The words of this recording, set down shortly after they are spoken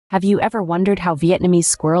Have you ever wondered how Vietnamese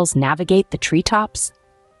squirrels navigate the treetops?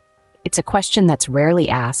 It's a question that's rarely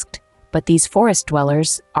asked, but these forest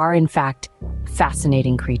dwellers are, in fact,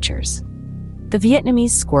 fascinating creatures. The Vietnamese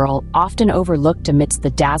squirrel, often overlooked amidst the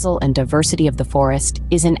dazzle and diversity of the forest,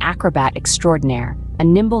 is an acrobat extraordinaire, a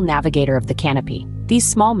nimble navigator of the canopy. These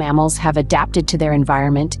small mammals have adapted to their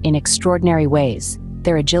environment in extraordinary ways,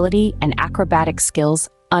 their agility and acrobatic skills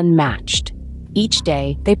unmatched. Each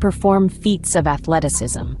day, they perform feats of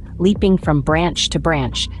athleticism, leaping from branch to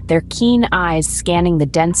branch, their keen eyes scanning the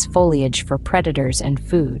dense foliage for predators and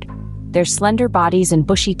food. Their slender bodies and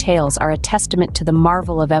bushy tails are a testament to the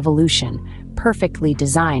marvel of evolution, perfectly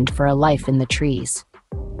designed for a life in the trees.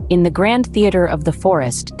 In the grand theater of the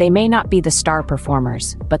forest, they may not be the star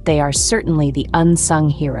performers, but they are certainly the unsung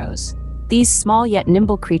heroes. These small yet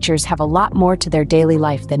nimble creatures have a lot more to their daily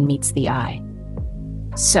life than meets the eye.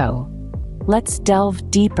 So, let's delve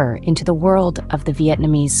deeper into the world of the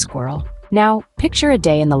Vietnamese squirrel. Now, picture a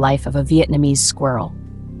day in the life of a Vietnamese squirrel.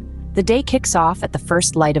 The day kicks off at the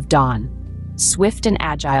first light of dawn. Swift and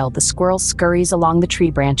agile, the squirrel scurries along the tree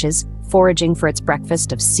branches, foraging for its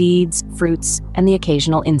breakfast of seeds, fruits, and the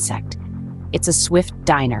occasional insect. It's a swift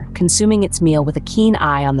diner, consuming its meal with a keen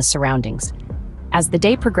eye on the surroundings. As the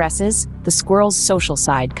day progresses, the squirrel's social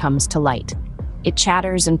side comes to light. It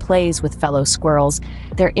chatters and plays with fellow squirrels,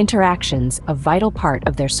 their interactions a vital part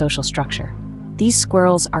of their social structure. These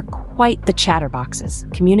squirrels are quite the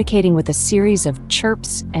chatterboxes, communicating with a series of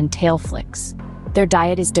chirps and tail flicks. Their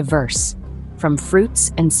diet is diverse, from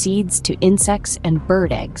fruits and seeds to insects and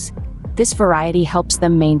bird eggs. This variety helps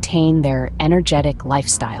them maintain their energetic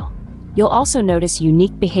lifestyle. You'll also notice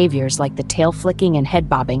unique behaviors like the tail flicking and head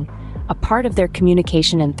bobbing, a part of their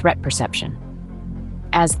communication and threat perception.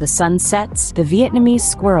 As the sun sets, the Vietnamese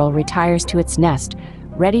squirrel retires to its nest,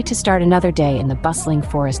 ready to start another day in the bustling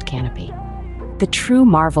forest canopy. The true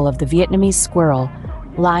marvel of the Vietnamese squirrel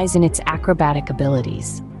lies in its acrobatic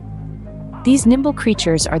abilities. These nimble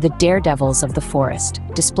creatures are the daredevils of the forest,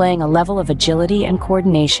 displaying a level of agility and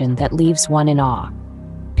coordination that leaves one in awe.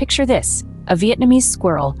 Picture this: a Vietnamese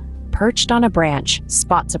squirrel, perched on a branch,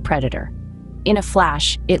 spots a predator. In a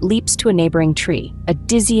flash, it leaps to a neighboring tree, a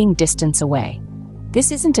dizzying distance away. This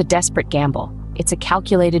isn't a desperate gamble, it's a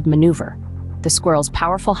calculated maneuver. The squirrel's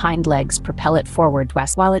powerful hind legs propel it forward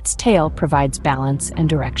while its tail provides balance and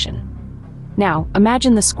direction. Now,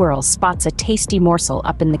 imagine the squirrel spots a tasty morsel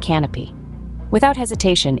up in the canopy. Without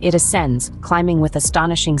hesitation, it ascends, climbing with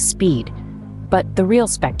astonishing speed. But the real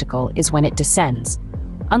spectacle is when it descends.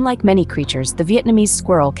 Unlike many creatures, the Vietnamese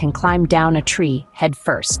squirrel can climb down a tree head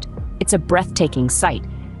first. It's a breathtaking sight,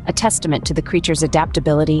 a testament to the creature's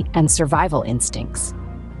adaptability and survival instincts.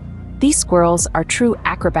 These squirrels are true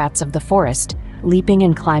acrobats of the forest, leaping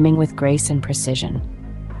and climbing with grace and precision.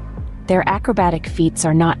 Their acrobatic feats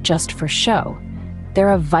are not just for show.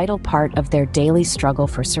 They're a vital part of their daily struggle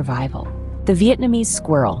for survival. The Vietnamese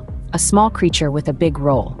squirrel, a small creature with a big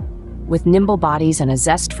role. With nimble bodies and a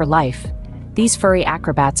zest for life, these furry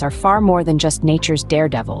acrobats are far more than just nature's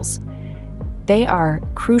daredevils. They are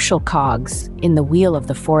crucial cogs in the wheel of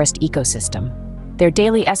the forest ecosystem. Their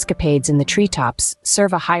daily escapades in the treetops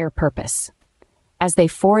serve a higher purpose. As they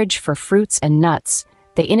forage for fruits and nuts,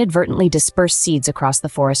 they inadvertently disperse seeds across the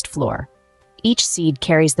forest floor. Each seed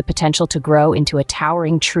carries the potential to grow into a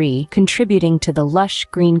towering tree, contributing to the lush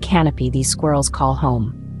green canopy these squirrels call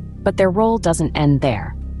home. But their role doesn't end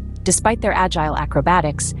there. Despite their agile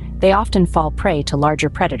acrobatics, they often fall prey to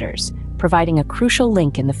larger predators, providing a crucial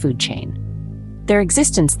link in the food chain. Their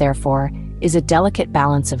existence, therefore, is a delicate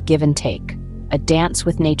balance of give and take, a dance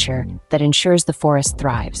with nature that ensures the forest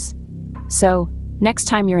thrives. So, next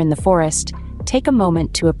time you're in the forest, take a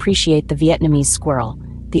moment to appreciate the Vietnamese squirrel,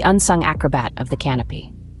 the unsung acrobat of the canopy.